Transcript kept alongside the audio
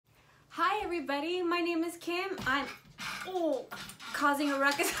everybody, my name is Kim. I'm causing a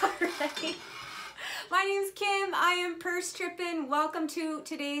ruckus already. My name's Kim, I am purse tripping. Welcome to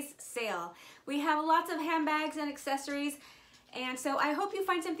today's sale. We have lots of handbags and accessories, and so I hope you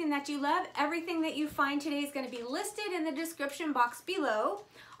find something that you love. Everything that you find today is going to be listed in the description box below.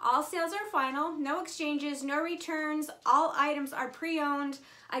 All sales are final, no exchanges, no returns, all items are pre-owned.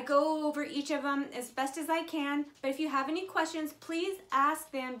 I go over each of them as best as I can, but if you have any questions, please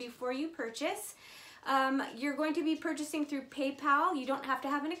ask them before you purchase. You're going to be purchasing through PayPal. You don't have to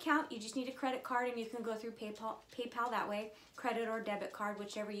have an account, you just need a credit card and you can go through PayPal that way, credit or debit card,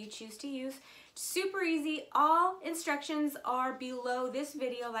 whichever you choose to use. Super easy. All instructions are below this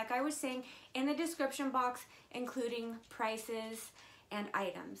video, like I was saying, in the description box, including prices and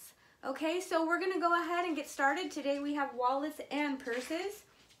items. Okay, so we're gonna go ahead and get started. Today we have wallets and purses.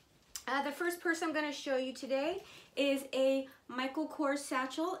 The first purse I'm gonna show you today is a Michael Kors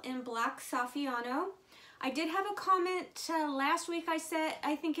satchel in black SAFFIANO. I did have a comment last week, I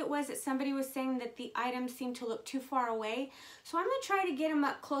think it was, that somebody was saying that the items seemed to look too far away. So I'm gonna try to get them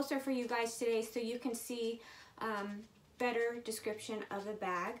up closer for you guys today so you can see better description of the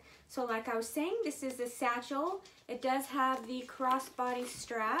bag. So like I was saying, this is a satchel. It does have the crossbody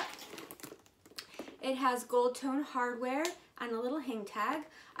strap. It has gold tone hardware and a little hang tag.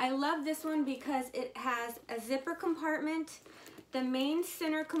 I love this one because it has a zipper compartment, the main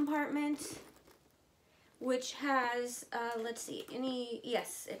center compartment, which has, let's see,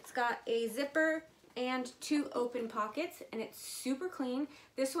 it's got a zipper and 2 open pockets, and it's super clean.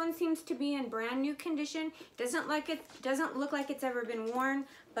 This one seems to be in brand new condition. Doesn't look like it's ever been worn,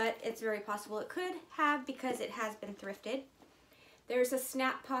 but it's very possible it could have because it has been thrifted. There's a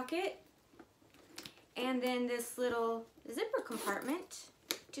snap pocket, and then this little zipper compartment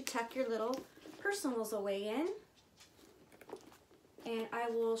to tuck your little personals away in. And I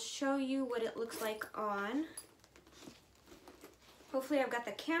will show you what it looks like on. Hopefully I've got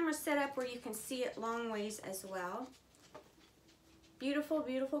the camera set up where you can see it long ways as well. Beautiful,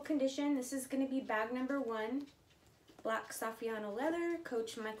 beautiful condition. This is going to be bag number 1. Black SAFFIANO leather,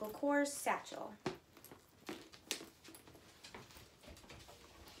 Coach Michael Kors satchel.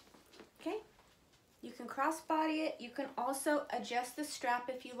 Okay, you can crossbody it. You can also adjust the strap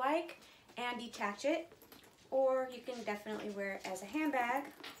if you like and detach it, or you can definitely wear it as a handbag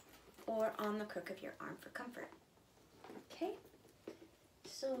or on the crook of your arm for comfort. Okay.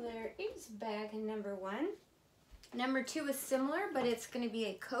 So there is bag number 1. Number 2 is similar, but it's going to be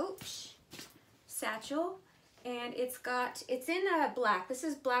a Coach satchel, and it's in black. This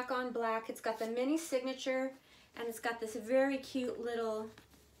is black on black. It's got the mini signature, and it's got this very cute little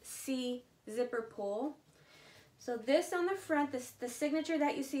C zipper pull. So this on the front, the signature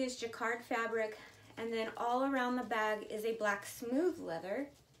that you see is jacquard fabric, and then all around the bag is a black smooth leather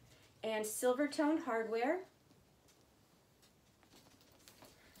and silver toned hardware.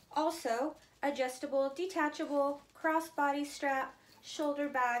 Also, adjustable, detachable, crossbody strap, shoulder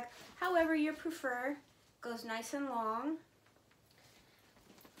bag, however you prefer. Goes nice and long.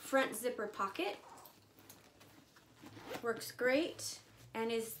 Front zipper pocket. Works great, and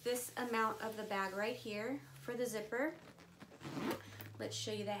is this amount of the bag right here for the zipper. Let's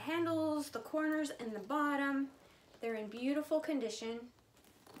show you the handles, the corners, and the bottom. They're in beautiful condition.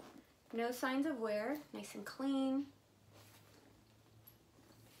 No signs of wear, nice and clean.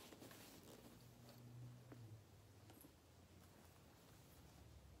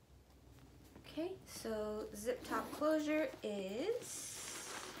 Okay, so zip top closure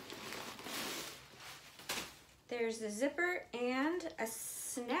there's the zipper and a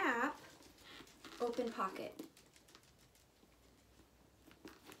snap open pocket.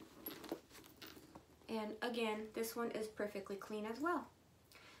 And again, this one is perfectly clean as well.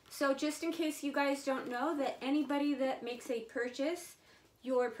 So just in case you guys don't know, that anybody that makes a purchase,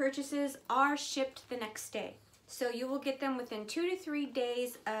 your purchases are shipped the next day. So you will get them within 2 to 3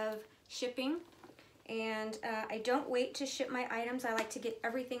 days of shipping, and I don't wait to ship my items. I like to get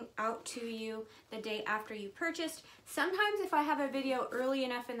everything out to you the day after you purchased. Sometimes if I have a video early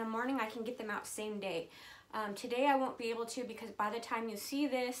enough in the morning, I can get them out same day. Today I won't be able to because by the time you see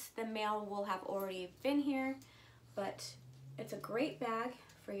this, the mail will have already been here, but it's a great bag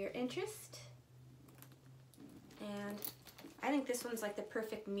for your interest. And I think this one's like the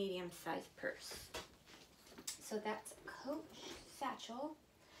perfect medium-sized purse. So that's a Coach satchel.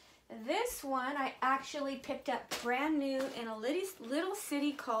 This one I actually picked up brand new in a little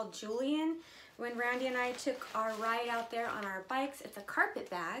city called Julian when Randy and I took our ride out there on our bikes. It's a carpet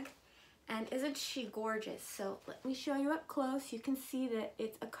bag, and isn't she gorgeous? So let me show you up close. You can see that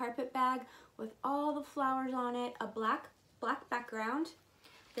it's a carpet bag with all the flowers on it, a black background.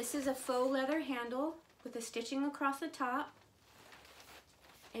 This is a faux leather handle with the stitching across the top.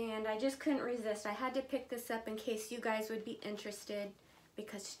 And I just couldn't resist. I had to pick this up in case you guys would be interested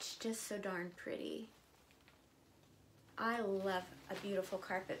because it's just so darn pretty. I love a beautiful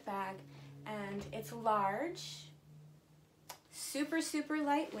carpet bag, and it's large, super, super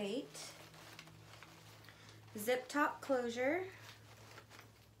lightweight, zip top closure,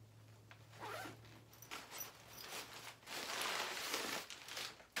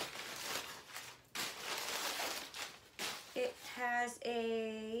 it has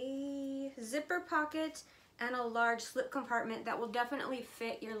a zipper pocket and a large slip compartment that will definitely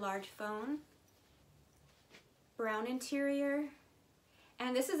fit your large phone. Brown interior,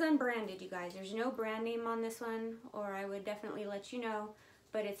 and this is unbranded, you guys. There's no brand name on this one, or I would definitely let you know,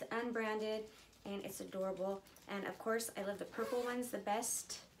 but it's unbranded and it's adorable. And of course, I love the purple ones the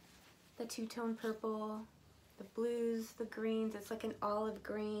best. The two-tone purple, the blues, the greens. It's like an olive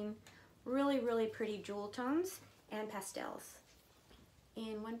green. Really, really pretty jewel tones and pastels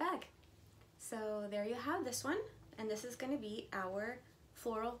in one bag. So there you have this one, and this is going to be our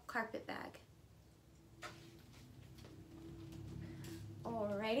floral carpet bag.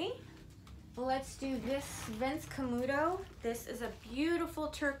 Alrighty, let's do this Vince CAMUTO. This is a beautiful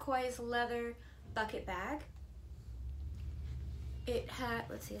turquoise leather bucket bag. It had,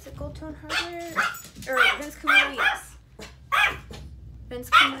 let's see, is it gold tone hardware? Or Vince CAMUTO, yes. Vince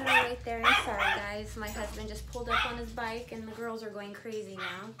CAMUTO right there. I'm sorry guys, my husband just pulled up on his bike and the girls are going crazy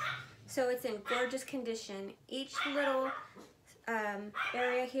now. So it's in gorgeous condition. Each little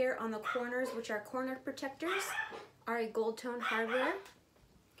area here on the corners, which are corner protectors, are a gold tone hardware.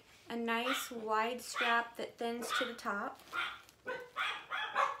 A nice wide strap that thins to the top.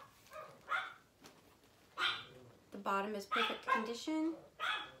 The bottom is perfect condition.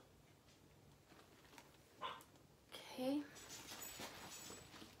 Okay.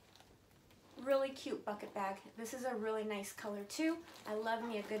 Really cute bucket bag. This is a really nice color too. I love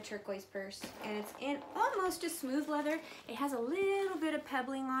me a good turquoise purse. And it's in almost a smooth leather. It has a little bit of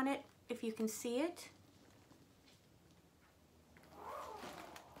pebbling on it, if you can see it.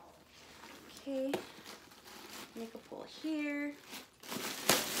 Okay, make a pull here.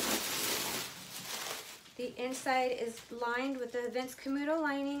 The inside is lined with the Vince CAMUTO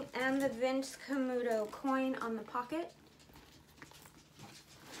lining and the Vince CAMUTO coin on the pocket.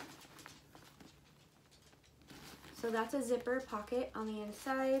 So that's a zipper pocket on the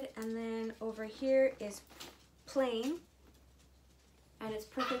inside, and then over here is plain, and it's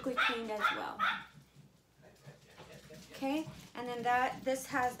perfectly cleaned as well. Okay, and then this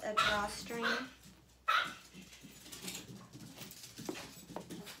has a drawstring.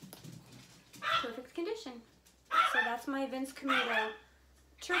 Perfect condition. So that's my Vince CAMUTO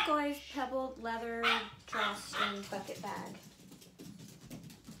turquoise pebbled leather drawstring bucket bag.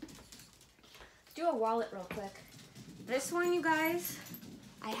 Let's do a wallet real quick. This one, you guys,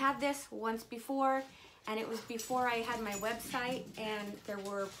 I had this once before, and it was before I had my website, and there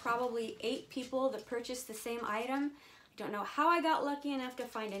were probably 8 people that purchased the same item. Don't know how I got lucky enough to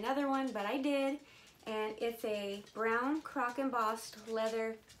find another one, but I did. And it's a brown CROC embossed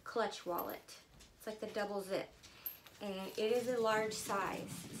leather clutch wallet. It's like the double zip. And it is a large size.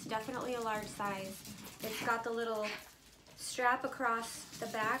 It's definitely a large size. It's got the little strap across the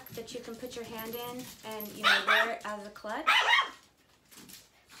back that you can put your hand in and, you know, wear it as a clutch.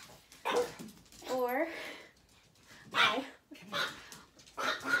 Or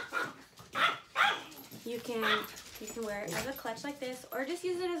you can wear it as a clutch like this, or just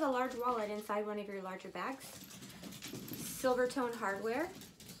use it as a large wallet inside one of your larger bags. Silver tone hardware.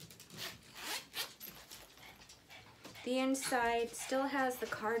 The inside still has the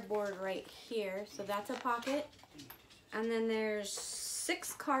cardboard right here, so that's a pocket. And then there's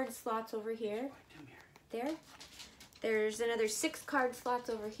 6 card slots over here. There's another 6 card slots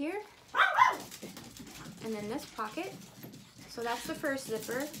over here. And then this pocket. So that's the first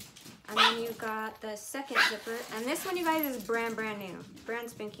zipper. And then you've got the second zipper. And this one, you guys, is brand new. Brand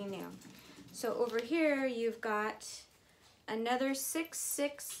spanking new. So over here, you've got another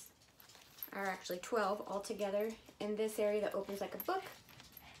 6, or actually 12 altogether in this area that opens like a book.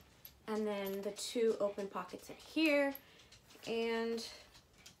 And then the 2 open pockets in here. And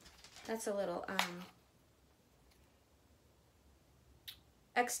that's a little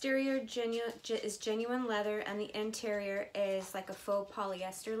exterior is genuine leather, and the interior is like a faux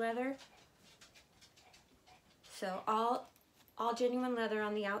polyester leather. So all genuine leather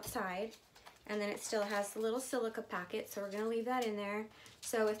on the outside, and then it still has the little silica packet, so we're gonna leave that in there.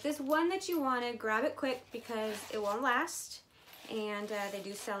 So if this one that you wanted, grab it quick because it won't last, and they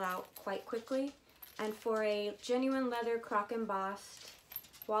do sell out quite quickly. And for a genuine leather CROC embossed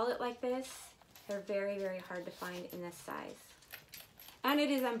wallet like this, they're very, very hard to find in this size. And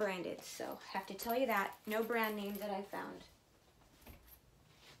it is unbranded, so I have to tell you that. No brand name that I found.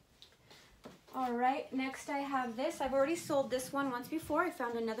 All right, next I have this. I've already sold this one once before. I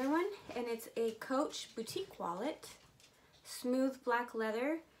found another one, and it's a Coach boutique wallet. Smooth black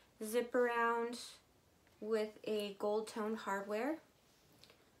leather, zip around with a gold toned hardware.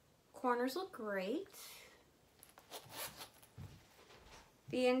 Corners look great.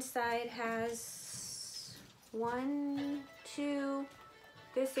 The inside has 1, 2,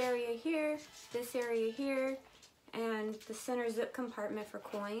 this area here, and the center zip compartment for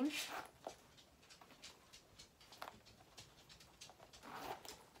coins.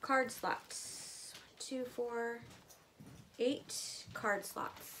 Card slots, 2, 4, 8 card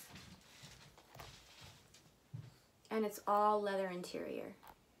slots. And it's all leather interior.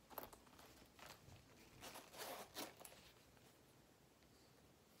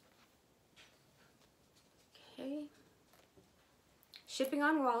 Okay. Shipping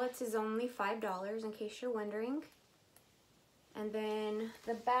on wallets is only $5 in case you're wondering. And then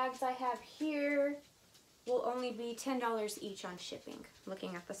the bags I have here will only be $10 each on shipping,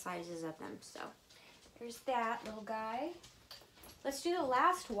 looking at the sizes of them. So there's that little guy. Let's do the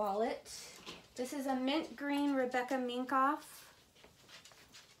last wallet. This is a mint green Rebecca Minkoff.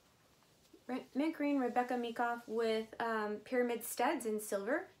 Mint green Rebecca Minkoff with pyramid studs in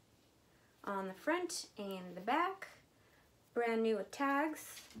silver on the front and the back. Brand new with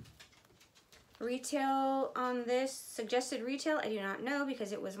tags. Retail on this, suggested retail, I do not know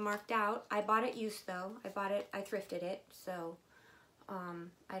because it was marked out. I bought it used though. I thrifted it, so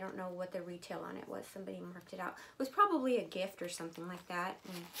I don't know what the retail on it was. Somebody marked it out. It was probably a gift or something like that.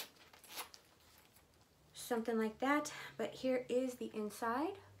 But here is the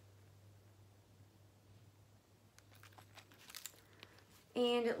inside.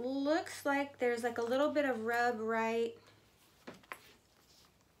 And it looks like there's like a little bit of rub right,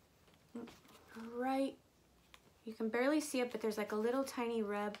 you can barely see it, but there's like a little tiny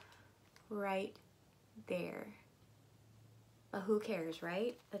rub right there. But who cares,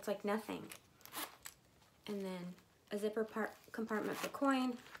 right? That's like nothing. And then a zipper compartment for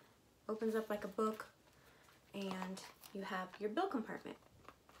coin, opens up like a book, and you have your bill compartment.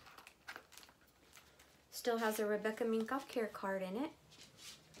 Still has a Rebecca Minkoff care card in it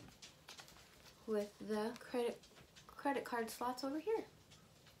with the credit card slots over here.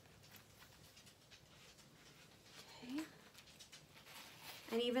 Okay.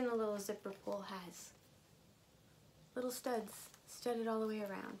 And even the little zipper pull has little studs studded all the way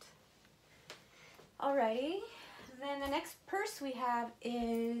around. Alrighty, then the next purse we have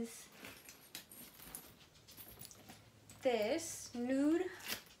is this nude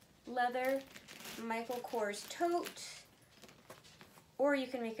leather Michael Kors tote, or you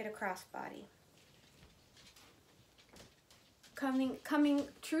can make it a crossbody. Coming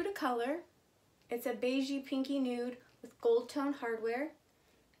true to color, it's a beigey pinky nude with gold tone hardware.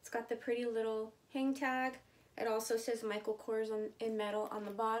 It's got the pretty little hang tag. It also says Michael Kors in metal on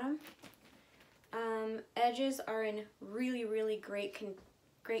the bottom. Edges are in really, really great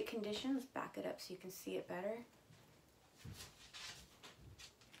condition. Let's back it up so you can see it better.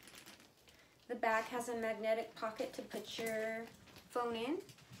 The back has a magnetic pocket to put your phone in.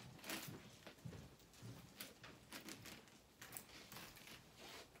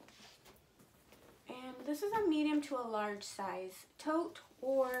 And this is a medium to a large size tote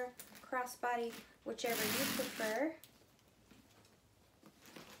or crossbody, whichever you prefer.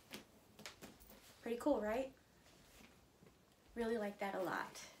 Pretty cool, right? Really like that a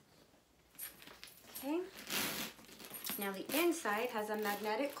lot. Okay. Now the inside has a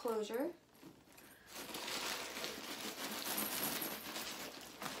magnetic closure.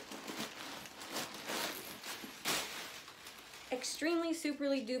 Extremely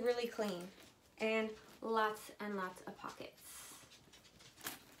superly duperly clean, and lots of pockets.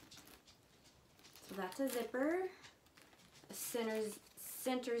 So that's a zipper, a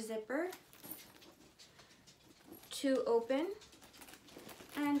center zipper, 2 open,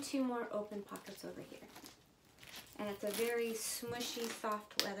 and 2 more open pockets over here. And it's a very smushy,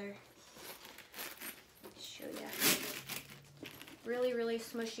 soft leather. Show you. Really, really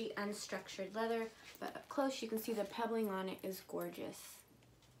smushy, unstructured leather. But up close, you can see the pebbling on it is gorgeous.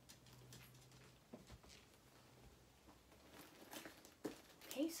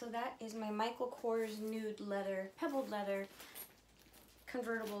 Okay, so that is my Michael Kors nude leather, pebbled leather,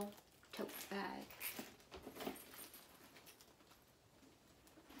 convertible tote bag.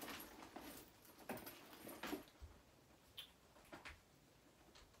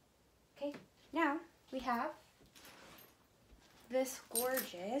 Okay, now we have this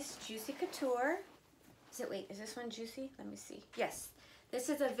gorgeous Juicy Couture. Wait, is this one juicy? Let me see. Yes, this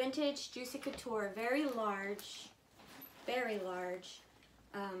is a vintage Juicy Couture, very large,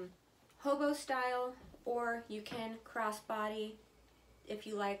 hobo style, or you can crossbody if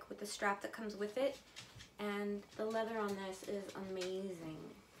you like with the strap that comes with it. And the leather on this is amazing.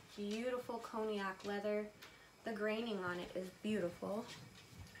 Beautiful cognac leather. The graining on it is beautiful.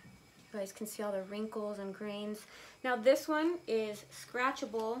 You guys can see all the wrinkles and grains. Now this one is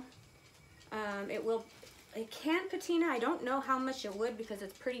scratchable. It can patina. I don't know how much it would because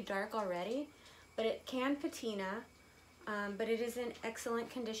it's pretty dark already, but it can patina. But it is in excellent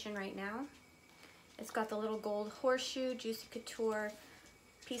condition right now. It's got the little gold horseshoe, Juicy Couture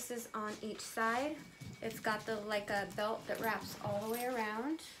pieces on each side. It's got the like a belt that wraps all the way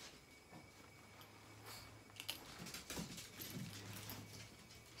around.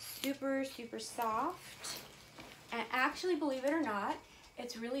 Super, super soft. And actually, believe it or not,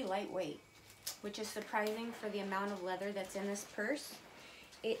 it's really lightweight, which is surprising for the amount of leather that's in this purse.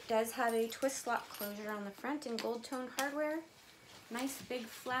 It does have a twist lock closure on the front in gold tone hardware. Nice big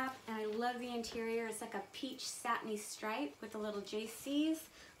flap, and I love the interior. It's like a peach satiny stripe with the little JCs,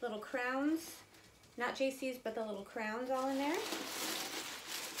 little crowns. Not JCs, but the little crowns all in there.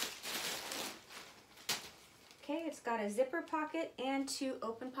 Okay, it's got a zipper pocket and 2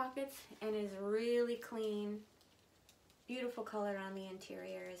 open pockets and is really clean. Beautiful color on the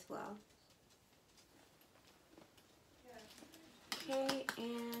interior as well. Okay,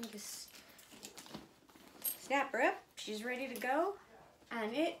 and just snap her up. She's ready to go.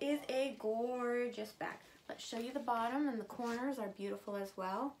 And it is a gorgeous bag. Let's show you the bottom, and the corners are beautiful as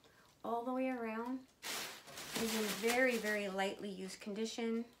well. All the way around. It's in very, very lightly used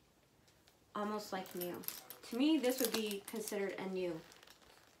condition. Almost like new. To me, this would be considered a new.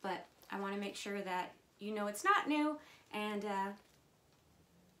 But I want to make sure that you know it's not new, and to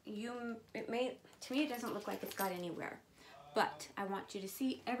me, it doesn't look like it's got any wear. But I want you to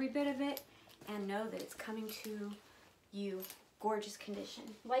see every bit of it and know that it's coming to you gorgeous condition,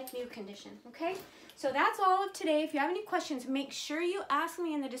 like new condition, okay? So that's all of today. If you have any questions, make sure you ask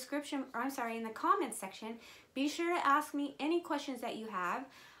me in the description, or I'm sorry, in the comments section. Be sure to ask me any questions that you have.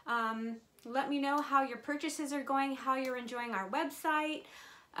 Let me know how your purchases are going, how you're enjoying our website.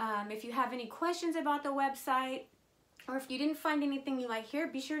 If you have any questions about the website, or if you didn't find anything you like here,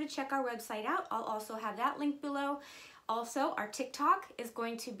 be sure to check our website out. I'll also have that linked below. Also, our TikTok is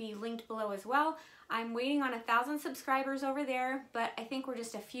going to be linked below as well. I'm waiting on 1,000 subscribers over there, but I think we're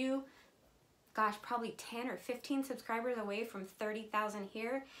just a few, gosh, probably 10 or 15 subscribers away from 30,000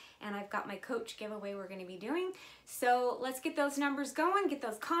 here. And I've got my coach giveaway we're going to be doing. So let's get those numbers going, get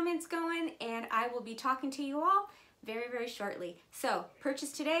those comments going, and I will be talking to you all very, very shortly. So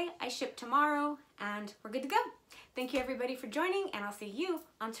purchase today, I ship tomorrow, and we're good to go. Thank you everybody for joining, and I'll see you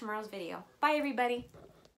on tomorrow's video. Bye everybody.